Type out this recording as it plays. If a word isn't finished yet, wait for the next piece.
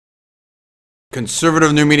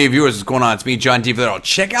Conservative New Media viewers, what's going on? It's me, John D. Villarreal.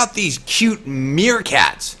 Check out these cute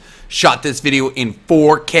meerkats. Shot this video in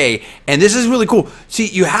 4K, and this is really cool. See,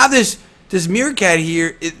 you have this meerkat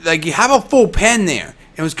here, like you have a full pen there.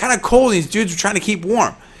 It was kind of cold, and these dudes were trying to keep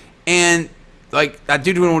warm. And like that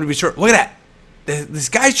dude didn't want to be short. Look at that. This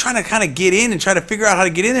guy's trying to kind of get in and try to figure out how to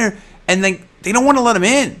get in there, and like they don't want to let him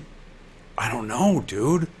in. I don't know,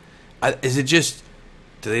 dude. Is it just,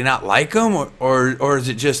 do they not like him, or is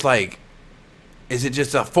it just like, is it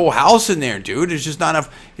just a full house in there, dude? There's just not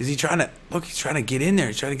enough. Is he trying to, look, he's trying to get in there.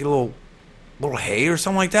 He's trying to get a little hay or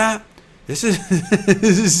something like that. This is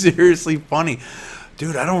this is seriously funny.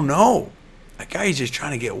 Dude, I don't know. That guy is just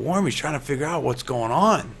trying to get warm. He's trying to figure out what's going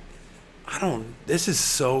on. This is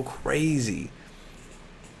so crazy.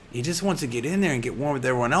 He just wants to get in there and get warm with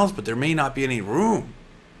everyone else, but there may not be any room.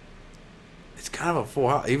 It's kind of a full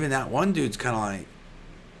house. Even that one dude's kind of like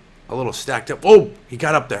a little stacked up. Oh, he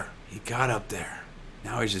got up there. He got up there.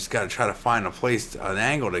 Now he's just got to try to find a place, an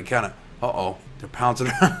angle to kind of, uh-oh, they're pouncing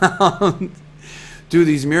around. Dude,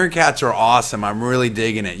 these meerkats are awesome. I'm really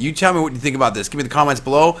digging it. You tell me what you think about this. Give me the comments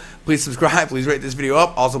below. Please subscribe. Please rate this video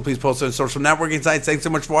up. Also, please post on social networking sites. Thanks so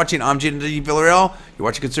much for watching. I'm John D. Villarreal. You're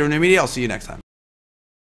watching Conservative Media. I'll see you next time.